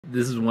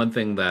this is one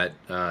thing that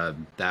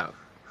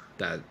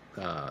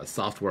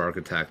software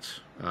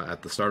architect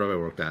at the startup I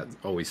worked at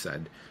always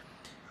said.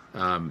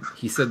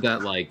 He said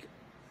that like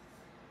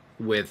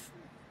with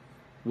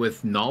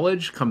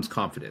knowledge comes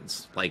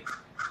confidence. Like,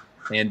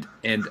 and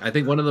I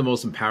think one of the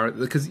most empowering,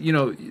 because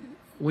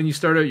when you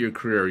start out your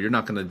career, you're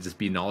not going to just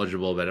be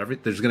knowledgeable about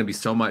everything. There's going to be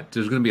so much.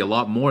 There's going to be a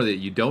lot more that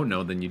you don't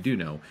know than you do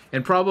know,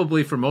 and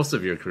probably for most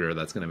of your career,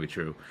 that's going to be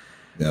true.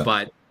 Yeah.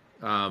 But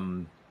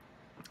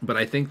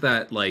I think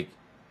that like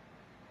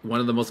one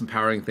of the most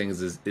empowering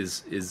things is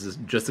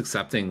just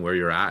accepting where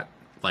you're at,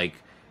 like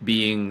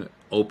being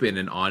open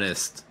and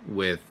honest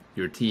with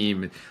your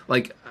team.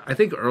 Like I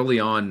think early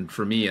on,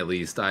 for me at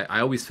least,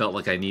 I always felt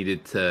like I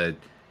needed to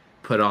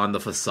put on the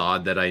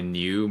facade that I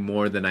knew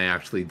more than I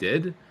actually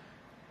did.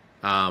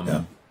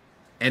 Yeah.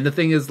 And the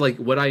thing is, like,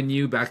 what I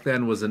knew back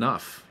then was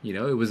enough.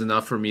 It was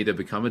enough for me to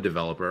become a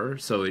developer.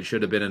 So it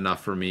should have been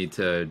enough for me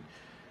to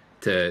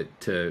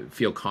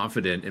feel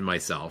confident in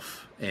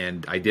myself,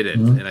 and I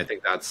didn't. Mhm. And I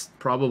think that's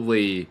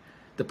probably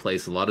the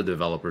place a lot of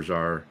developers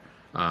are.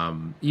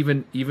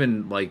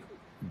 Even like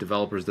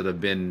developers that have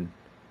been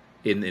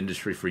in the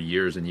industry for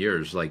years and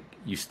years, like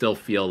you still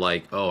feel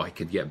like, oh, I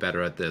could get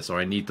better at this, or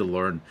I need to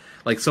learn.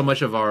 Like so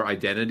much of our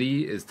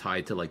identity is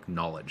tied to like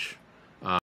knowledge.